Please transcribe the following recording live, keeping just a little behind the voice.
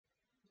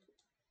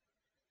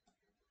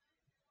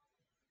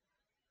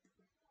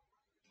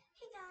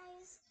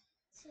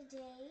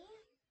Today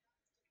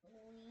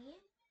we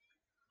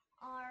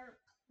are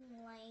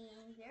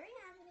playing Very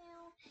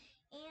Avenue,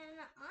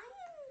 and I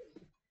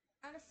am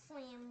at a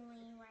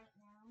family right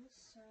now,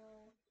 so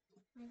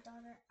my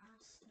daughter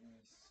asked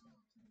me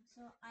something.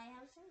 So I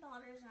have some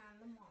daughters and I'm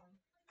the mom.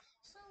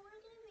 So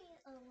we're gonna be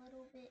a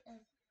little bit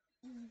of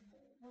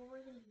evil, but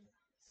we're gonna be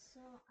nice.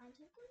 So I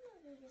took them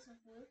to get some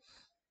food.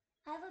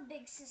 I have a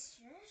big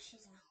sister.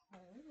 She's at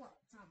home. Well,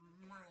 it's not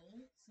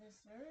my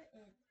sister.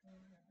 It's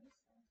hers.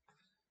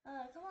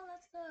 Come on,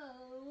 let's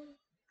go.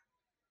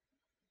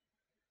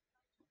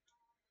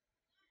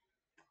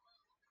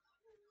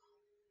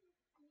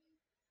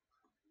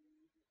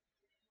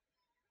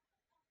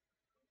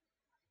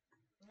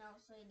 No,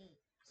 sweetie.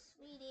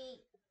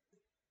 Sweetie.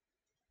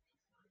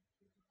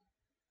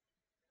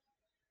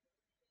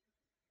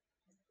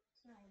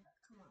 Sorry, but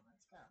come on,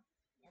 let's go.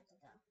 You have to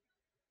go.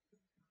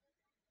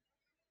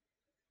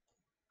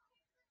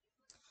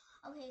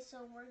 Okay,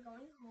 so we're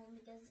going home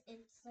because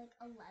it's like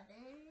 11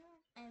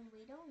 and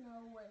we don't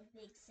know what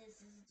Big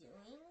Sis is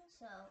doing.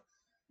 So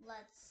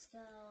let's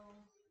go.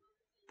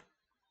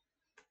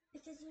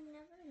 Because you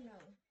never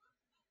know.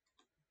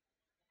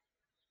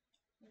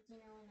 Like, you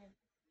know,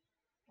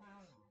 I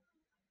don't know.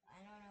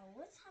 I don't know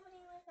what's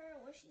happening with her,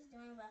 what she's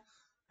doing, but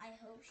I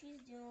hope she's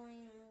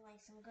doing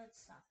like some good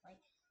stuff. Like,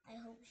 I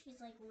hope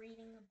she's like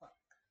reading a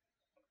book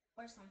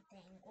or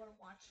something, or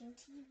watching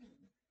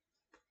TV,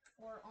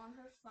 or on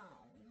her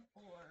phone,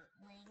 or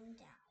laying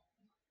down.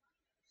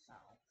 So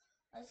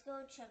let's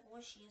go check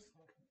what she's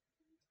doing.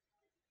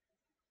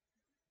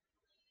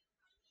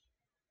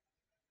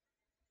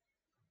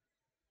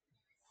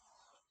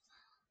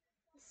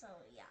 So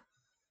yeah,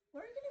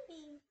 we're gonna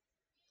be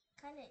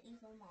kind of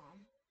evil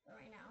mom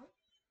right now.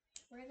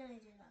 We're gonna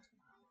do that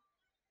tomorrow.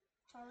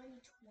 It's already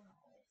 12.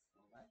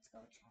 So let's go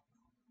check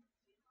on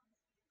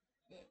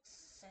Big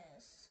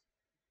Sis.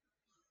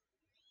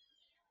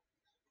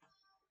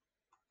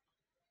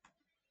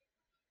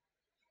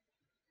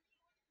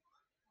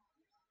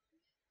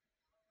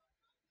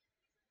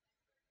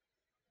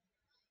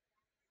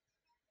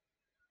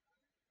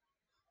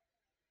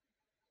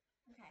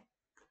 Okay,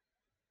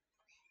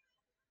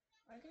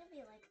 we're gonna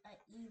be like an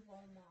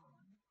evil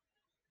mom.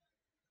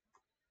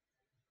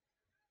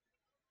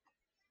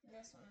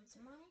 This one's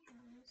my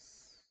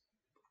house.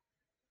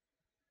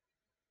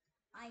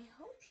 I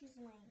hope she's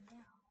laying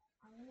down.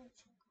 I'm gonna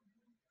check on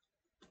her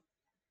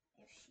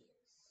if she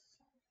is.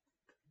 So.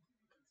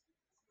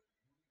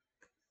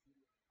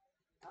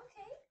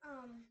 Okay,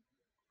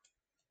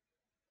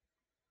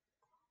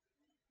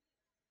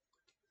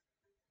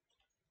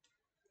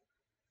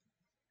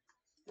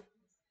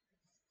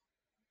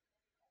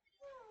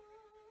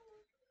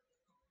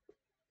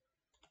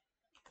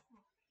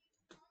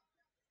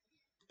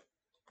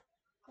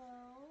 go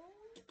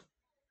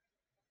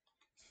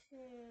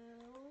to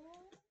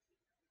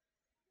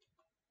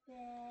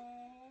bed.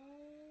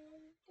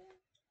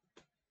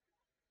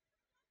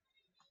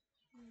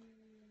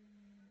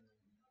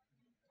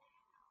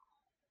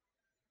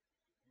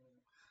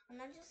 I'm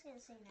not just gonna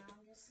say now,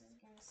 I'm just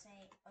gonna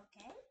say,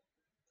 okay?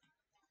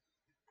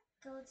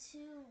 Go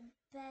to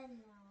bed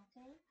now,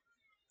 okay?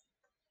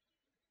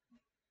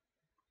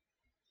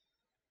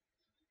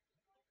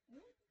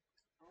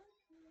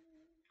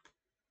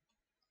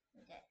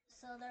 Okay,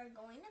 so they're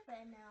going to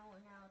bed now.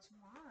 Now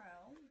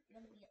tomorrow, you're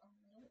gonna be a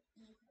little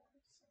evil.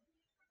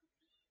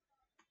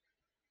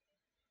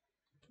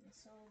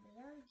 So they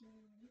are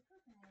getting ready for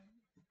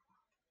bed.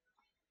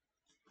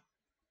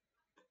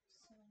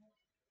 So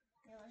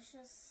yeah, let's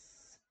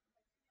just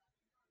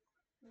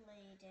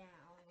lay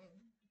down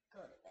and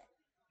go to bed.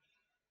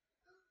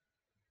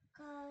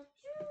 Go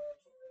choo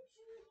choo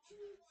choo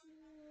choo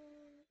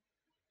choo.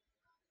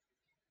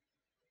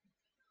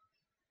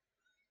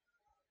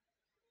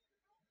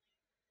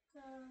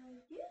 Go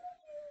choo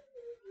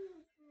choo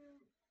choo choo.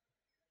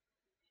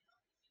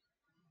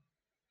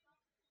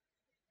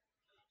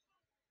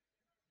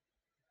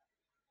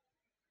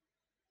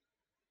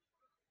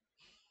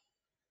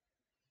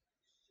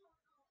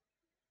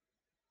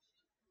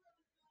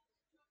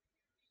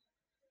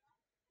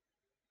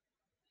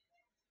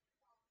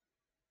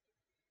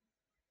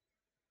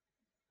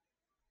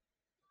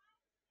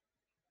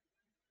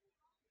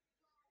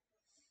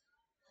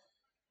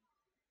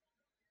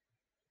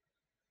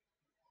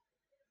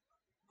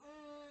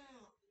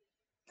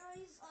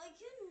 Guys, I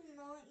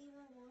cannot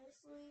even want to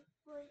sleep,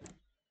 but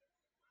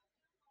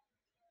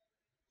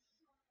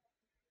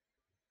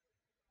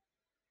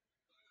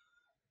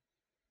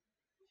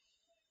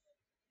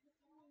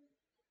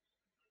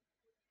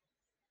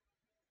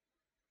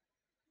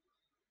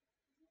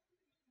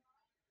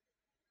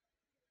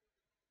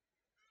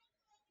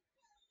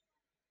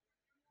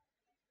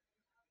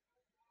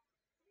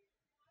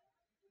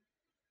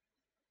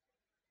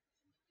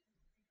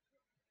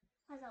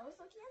because I was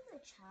looking at the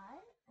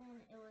chat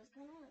and it was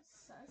kind of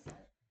sus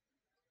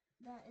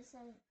that it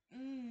said,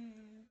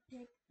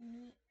 pick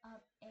me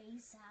up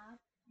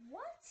ASAP.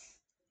 What?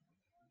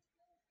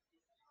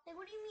 Like,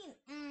 what do you mean,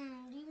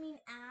 Do you mean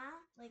ah?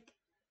 Like,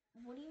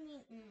 what do you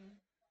mean,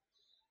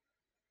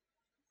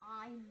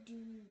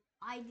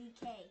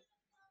 IDK.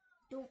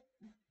 Don't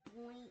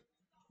blink.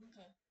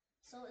 Okay.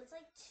 So it's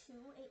like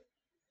 2-8.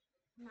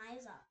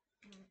 Knives up.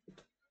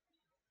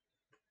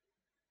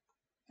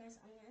 Guys,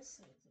 I'm gonna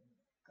sneak and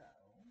go.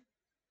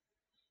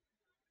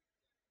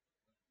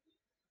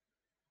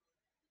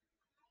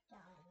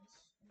 Down.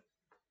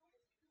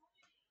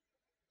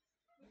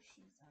 If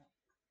she's up.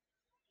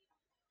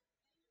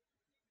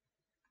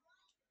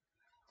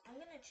 I'm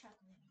gonna check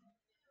now.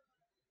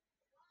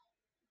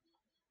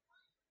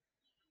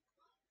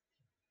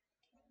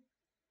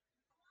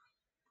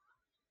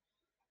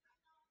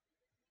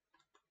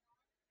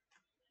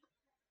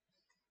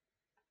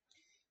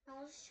 Now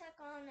let's check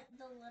on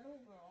the little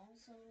girl.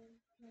 So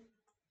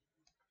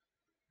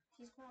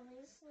she's probably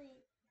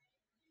asleep.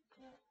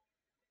 Yep.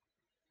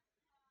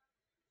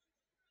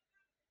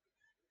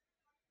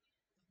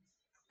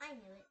 I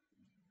knew it.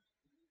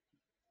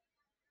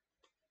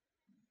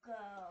 Go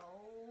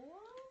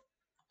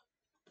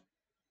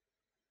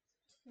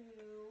to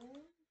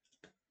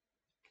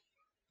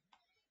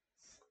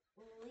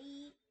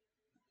sleep.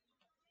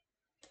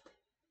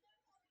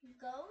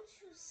 Go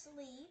to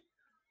sleep.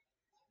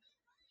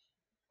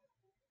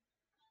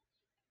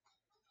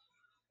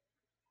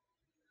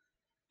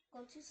 Go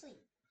to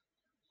sleep.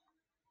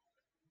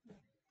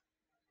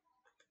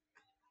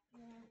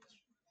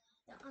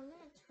 Yeah, I'm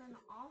gonna turn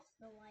off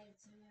the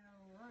lights in your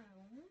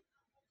room.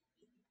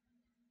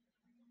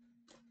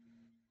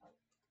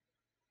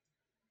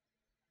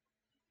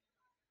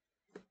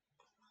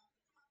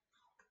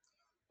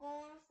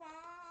 Gonna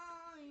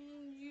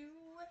find you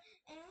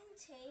and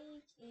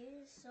take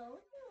it so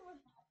you.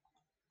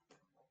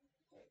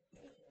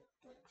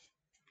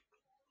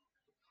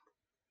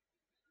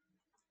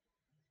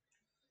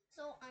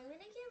 So I'm gonna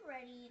get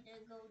ready to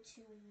go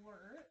to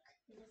work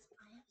because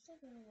I have to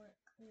go to work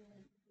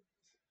late.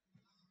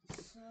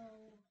 So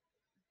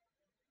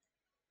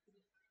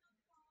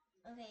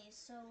okay,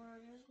 so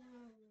we're just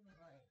gonna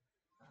like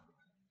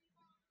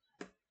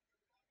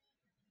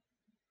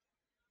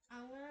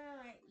I'm gonna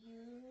let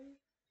you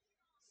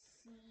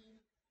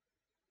see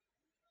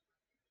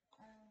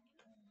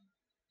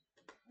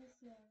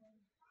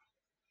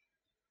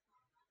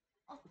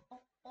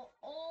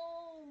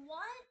oh,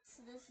 what?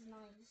 This is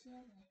not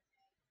UCLA.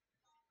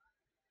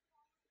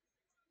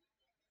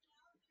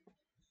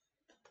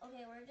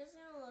 Okay, we're just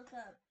gonna look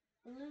up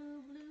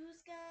blue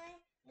sky.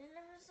 And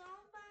never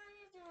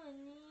somebody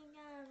doing it,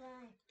 guys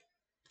like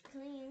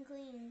clean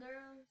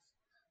girls.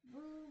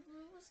 Blue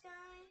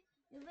sky.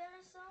 You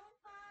better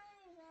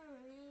somebody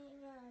doing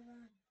it, guys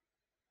like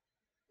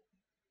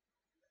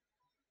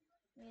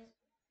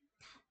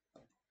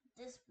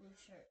this blue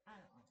shirt. I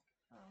don't know.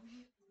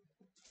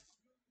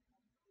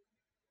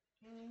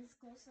 It's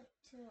closer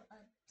to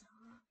a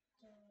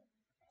doctor.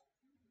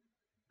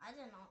 I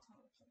did not tell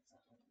the kids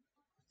that.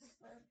 It's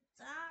the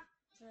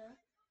doctor.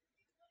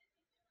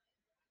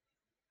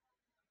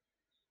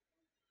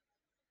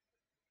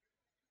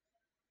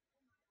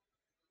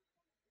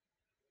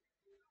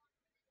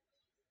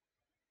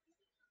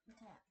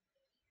 Okay.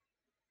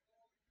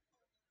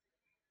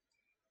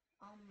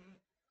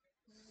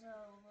 So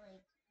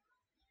like,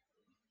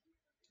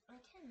 I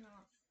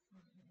cannot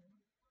find.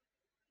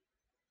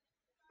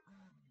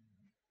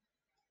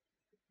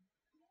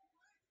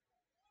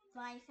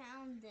 But I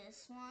found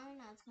this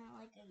one that's kind of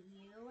like a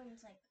U, and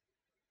it's like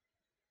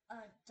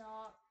a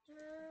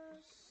doctor.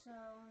 So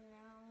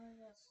now we're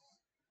just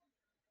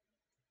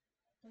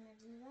gonna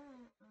do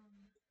that.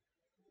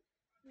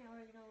 Now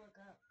we're gonna look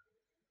up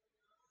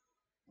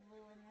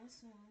blue in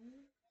this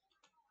one.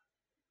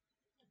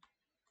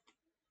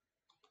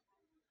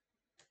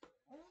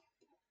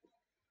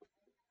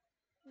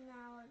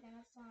 Now we're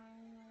gonna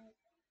find like.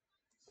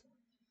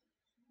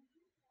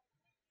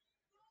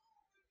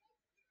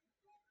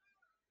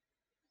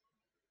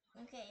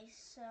 Okay,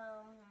 so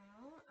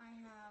now I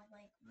have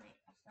like my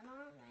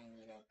ethanol. I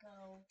need to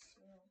go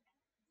to,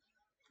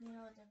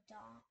 the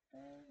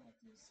doctor,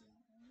 like you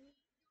see.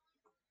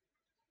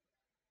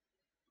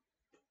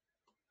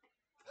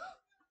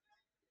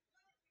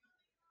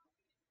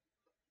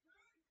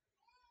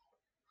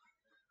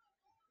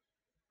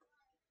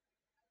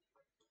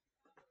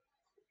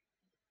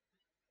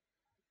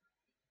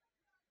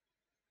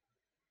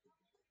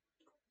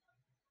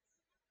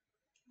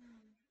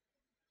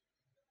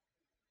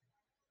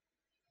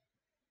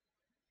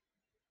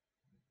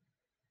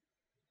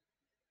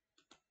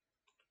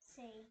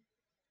 Say,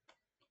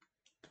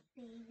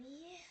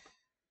 baby,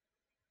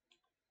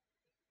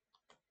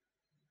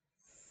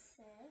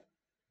 sit.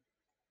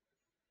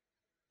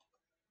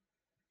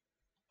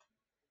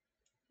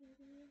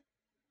 Baby,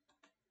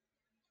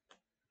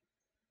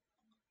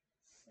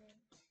 sit.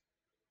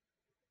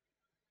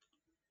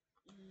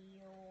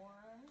 Your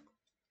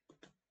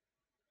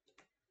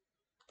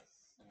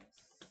sis.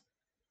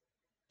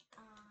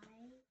 I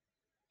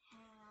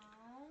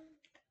have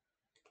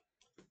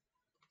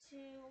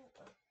to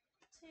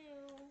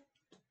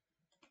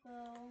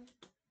go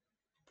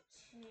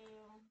to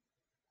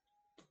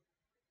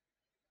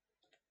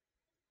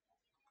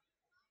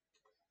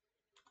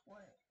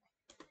work.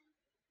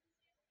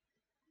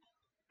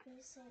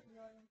 babysit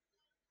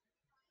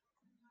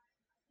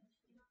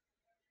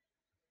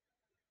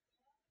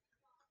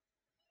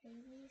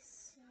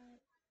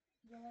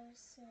your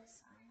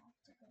sis. I have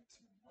to go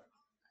to work.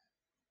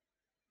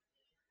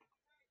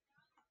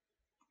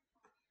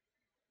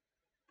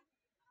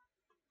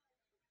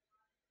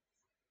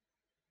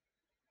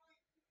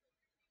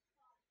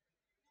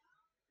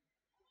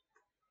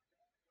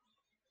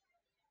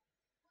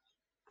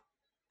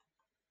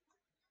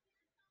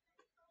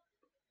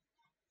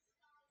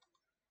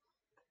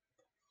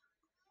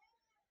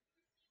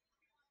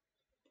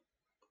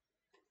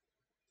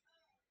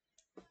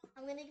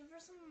 I'm gonna give her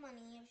some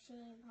money if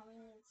she probably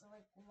needs to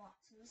like walk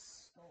to the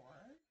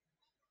store.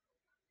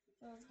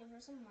 So let's give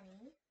her some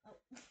money. Oh,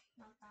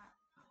 not that.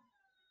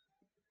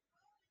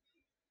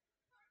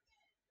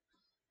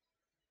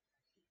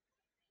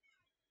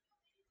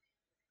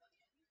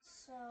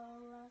 So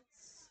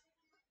let's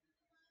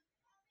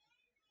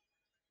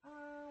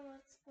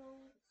go.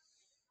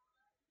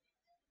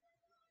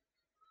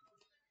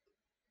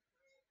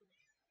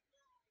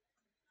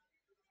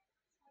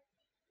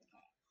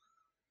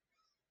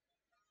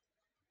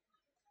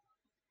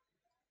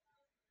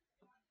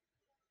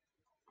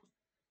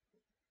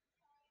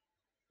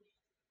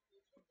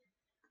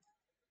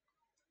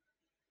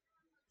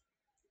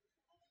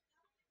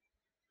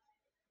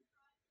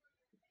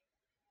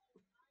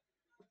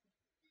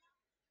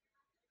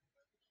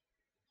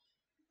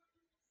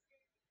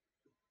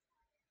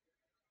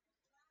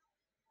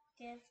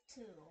 Give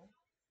two.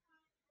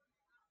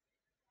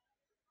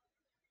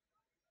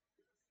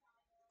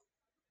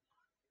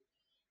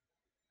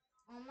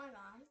 Oh my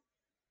god.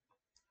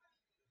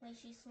 Wait,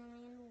 she's swimming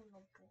in the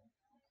little pool.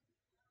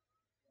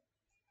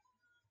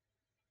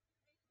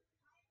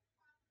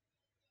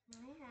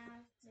 I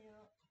have to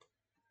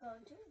go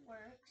to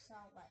work, so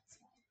let's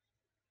go.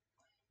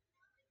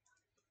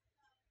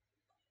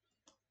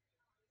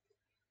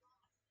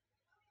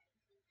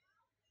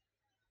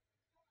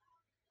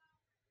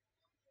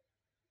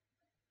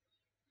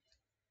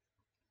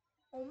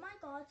 Oh my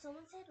god,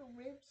 someone said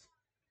ribs.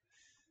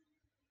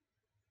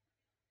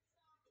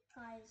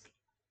 Guys,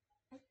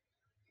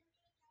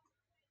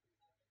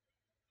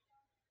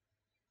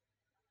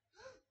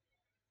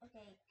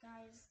 okay,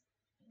 guys,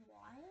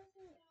 why is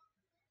it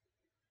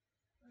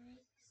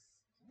breaks?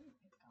 Oh my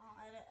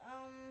god.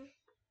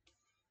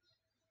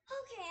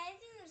 Okay, I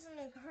think there's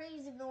something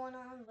crazy going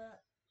on,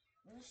 but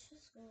let's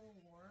just go to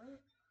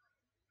work.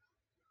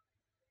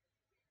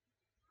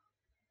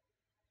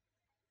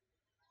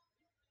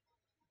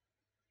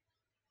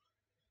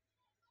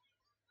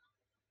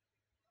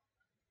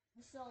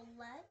 So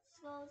let's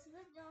go to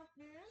the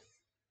doctor's.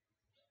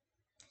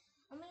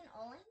 I mean,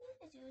 all I need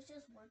to do is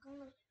just work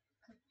on the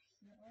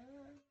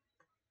computer.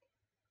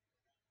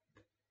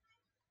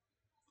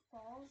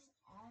 Falls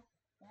off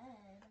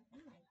bed. Oh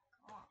my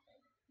god,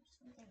 there's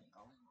something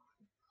going on.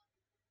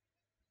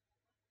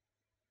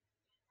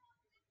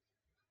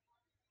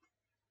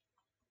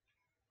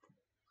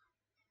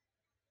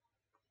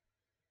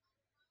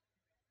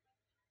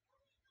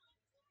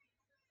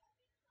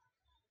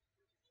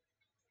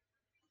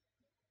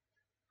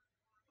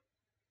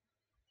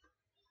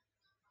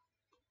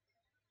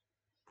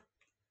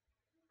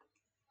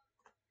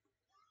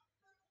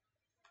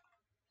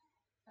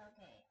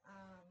 Okay,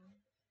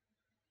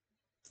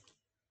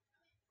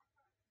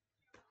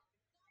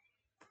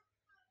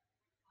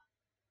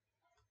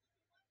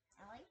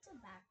 I like to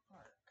back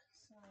park,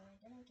 so I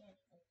didn't get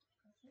like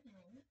perfect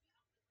name.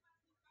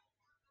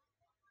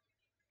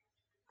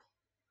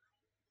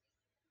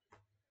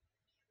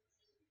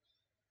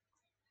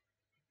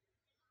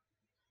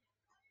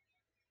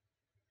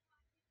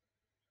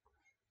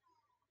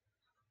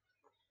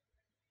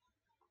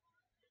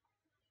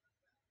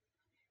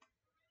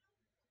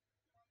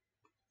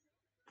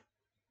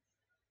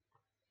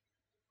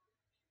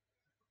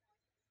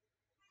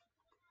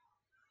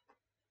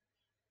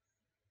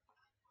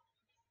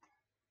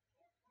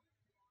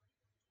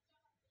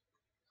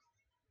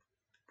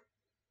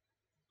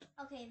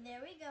 Okay, there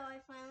we go. I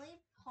finally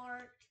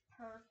parked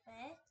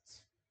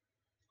perfect.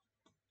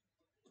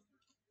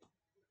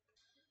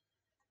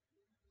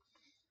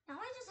 Now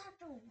I just have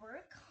to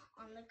work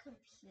on the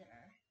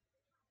computer.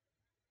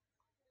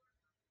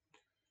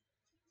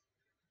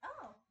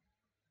 Oh.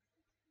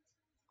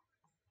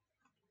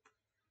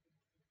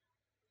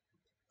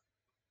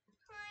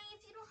 Hi,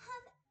 if you don't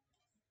have...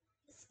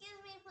 Excuse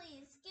me,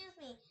 please. Excuse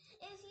me.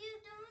 If you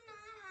do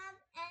not have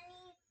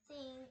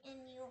anything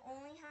and you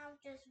only have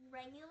just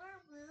regular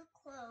blue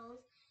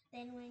clothes,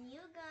 then when you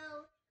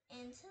go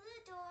into the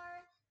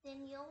door,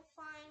 then you'll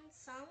find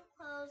some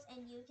clothes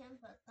and you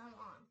can put them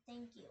on.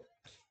 Thank you.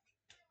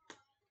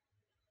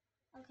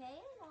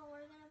 Okay, well,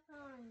 we're gonna put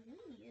on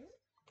these.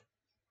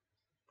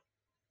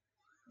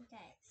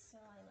 Okay, so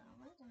I got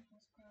my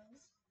doctor's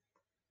clothes.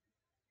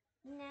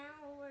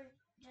 Now we're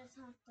just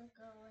have to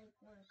go like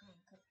work on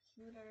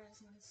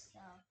computers and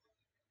stuff.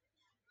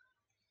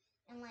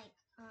 And like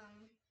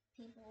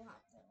people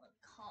have to like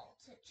call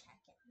to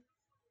check it.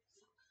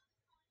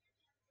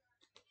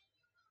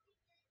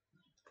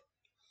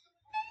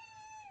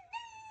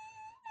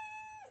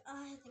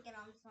 to get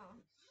on the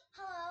phone.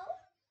 Hello?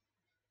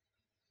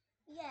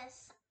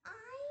 Yes,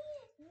 I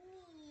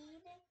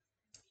need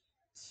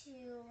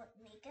to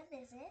make a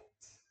visit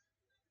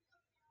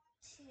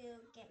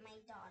to get my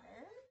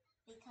daughter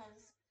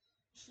because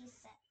she's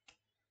sick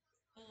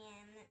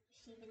and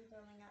she's been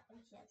throwing up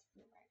and she has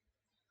fever.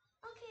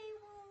 Okay,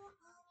 well,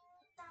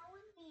 that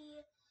would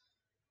be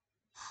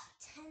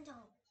 $10.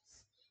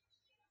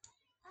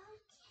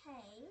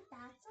 Okay,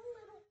 that's a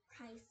little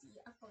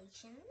pricey,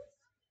 afflictions.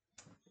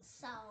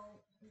 So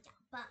yeah,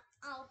 but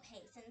I'll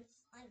pay since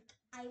like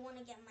I want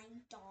to get my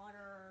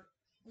daughter,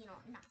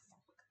 not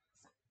sick.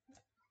 So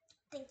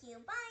thank you.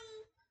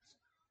 Bye.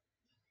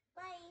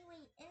 Bye.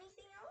 Wait,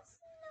 anything else?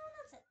 No,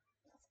 that's it.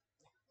 That's it.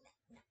 Yeah,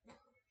 no.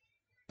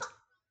 Bye.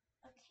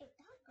 Okay,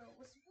 that girl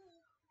was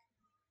rude.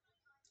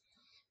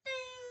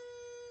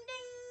 Ding,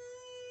 ding,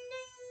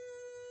 ding,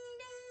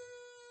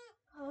 ding.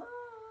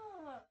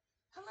 Oh,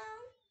 hello.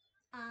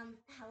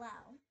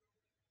 Hello.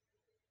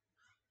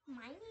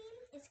 My name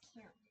is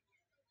Karen.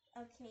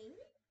 Okay.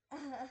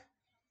 Okay.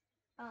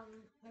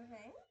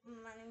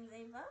 My name's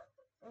Ava.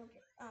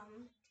 Okay.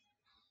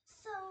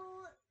 So,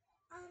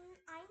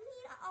 I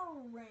need a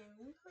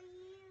room,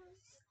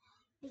 please,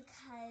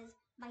 because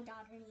my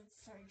daughter needs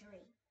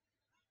surgery.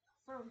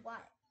 For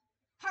what?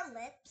 Her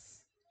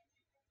lips?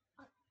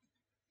 Uh,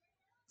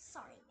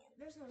 Sorry, man.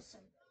 There's no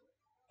surgery.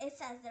 It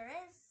says there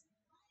is.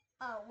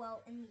 Oh,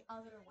 well, in the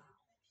other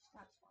lounge.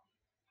 That's why.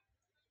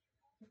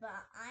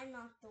 But I'm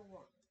not the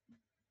one.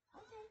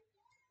 Okay.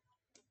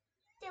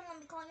 Then let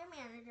me call your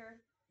manager.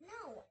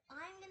 No,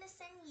 I'm gonna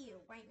send you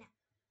right now.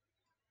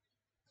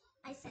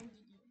 I send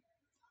you.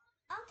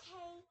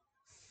 Okay,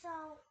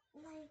 so,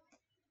 like,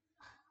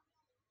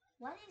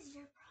 what is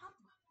your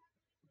problem?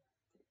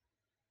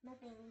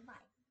 Nothing,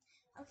 bye.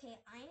 Okay,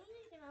 I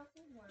need to get off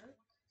of work,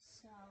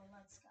 so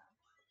let's go.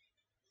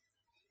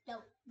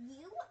 No,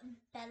 you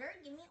better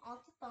get me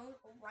off the phone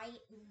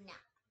right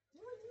now.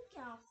 You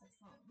get off the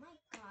phone. My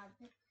God.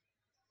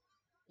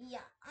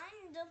 Yeah,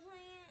 I'm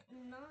definitely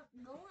not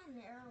going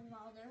there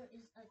while there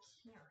is a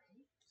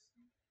Karen.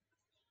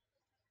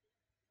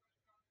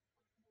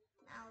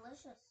 Now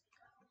let's just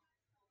go.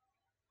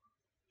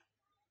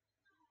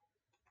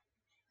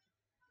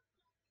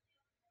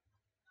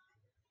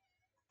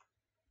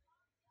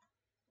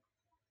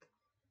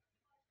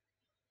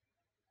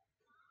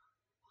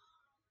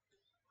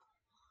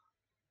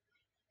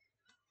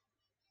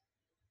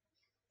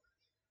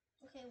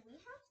 Okay, we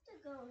have to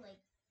go like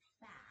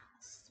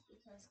fast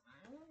because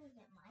I want to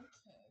get my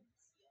kids.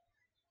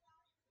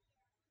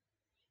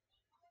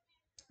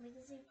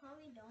 Because they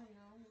probably don't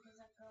know because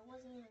that girl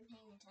wasn't even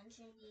paying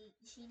attention.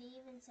 She didn't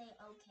even say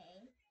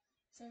okay.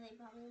 So they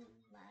probably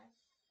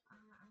left. I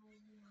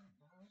don't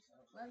know. So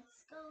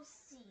let's go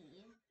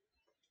see.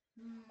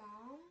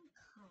 Mom,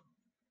 come.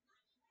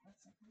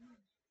 What's it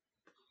called?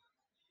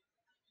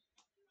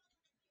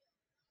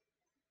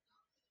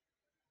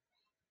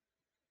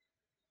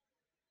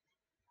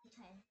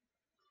 Okay.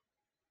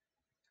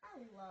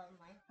 I love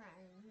my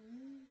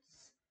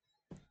friends.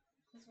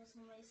 That's what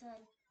somebody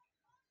said.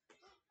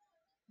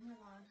 Oh my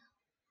god.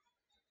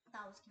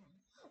 That was Karen.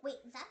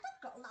 Wait, is that the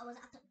girl that was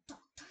at the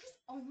doctor's?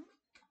 Oh my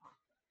god.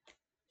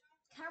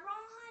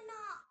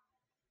 Karana!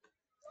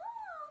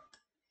 Look!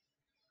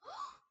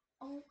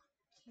 Oh,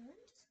 Karen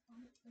just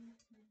bumped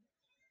into me.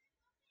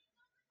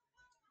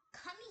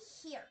 Come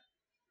here.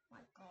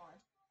 My god.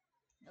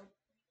 Nope.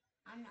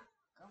 I'm not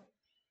going.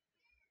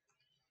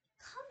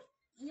 Come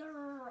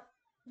here.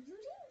 You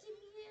didn't give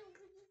me a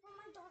cookie for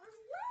my daughter's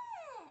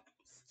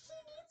lips. She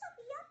needs to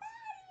be a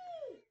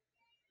baddie.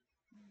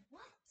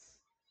 What?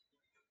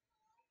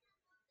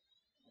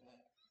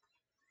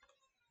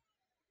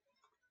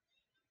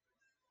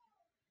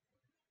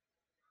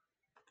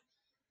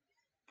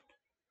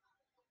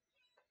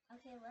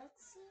 Okay,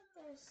 let's see if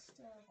they're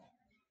still there.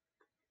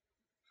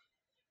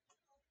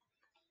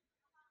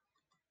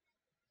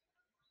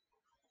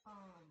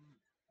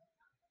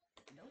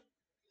 Nope.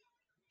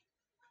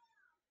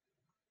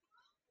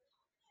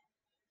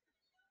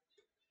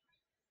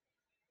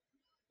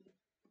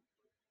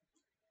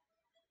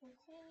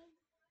 Okay.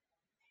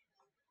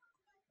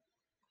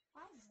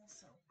 Why is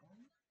this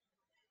open?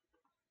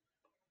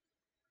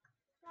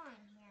 Not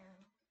in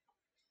here.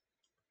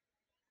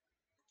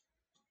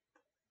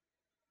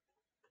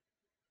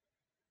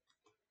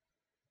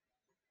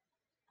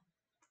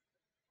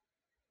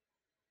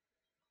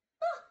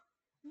 Ah!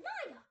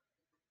 Naya!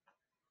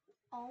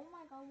 Oh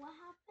my god, what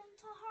happened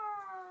to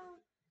her?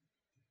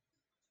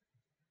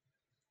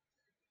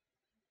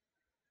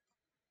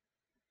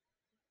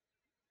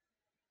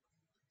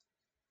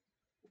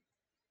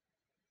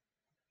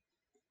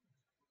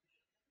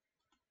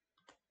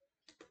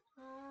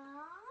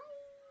 Hi.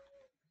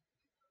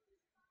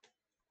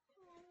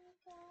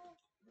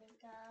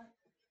 Mika.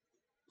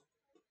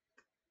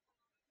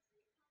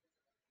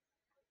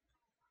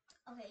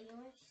 Okay, you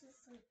want to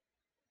sleep?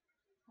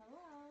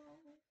 Hello.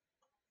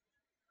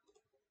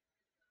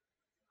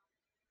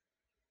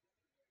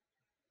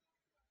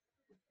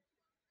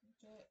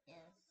 Get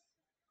if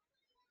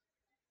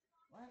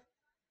what?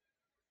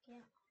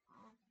 Get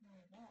off.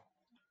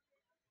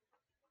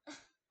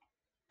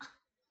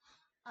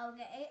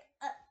 Okay.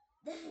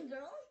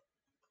 Girl.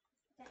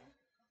 Okay.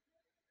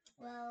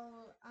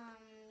 Well,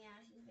 yeah,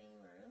 she's being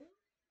rude.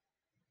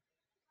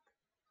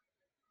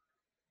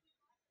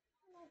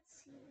 Let's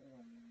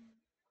see.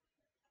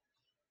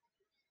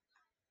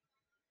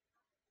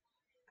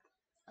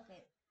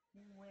 Okay,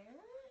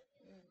 where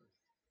is...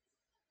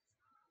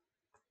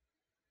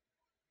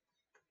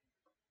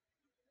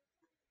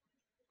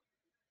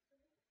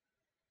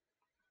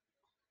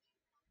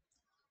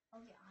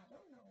 Okay, I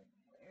don't know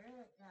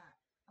where that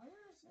other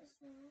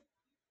assistant...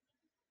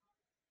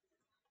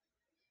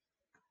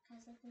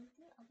 Because I think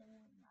the other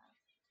one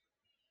left.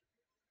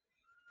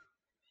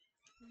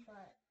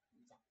 But,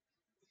 yeah.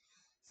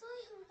 So I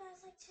hope you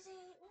guys like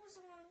today. It was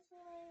a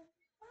wonderful day.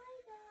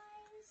 Bye, guys.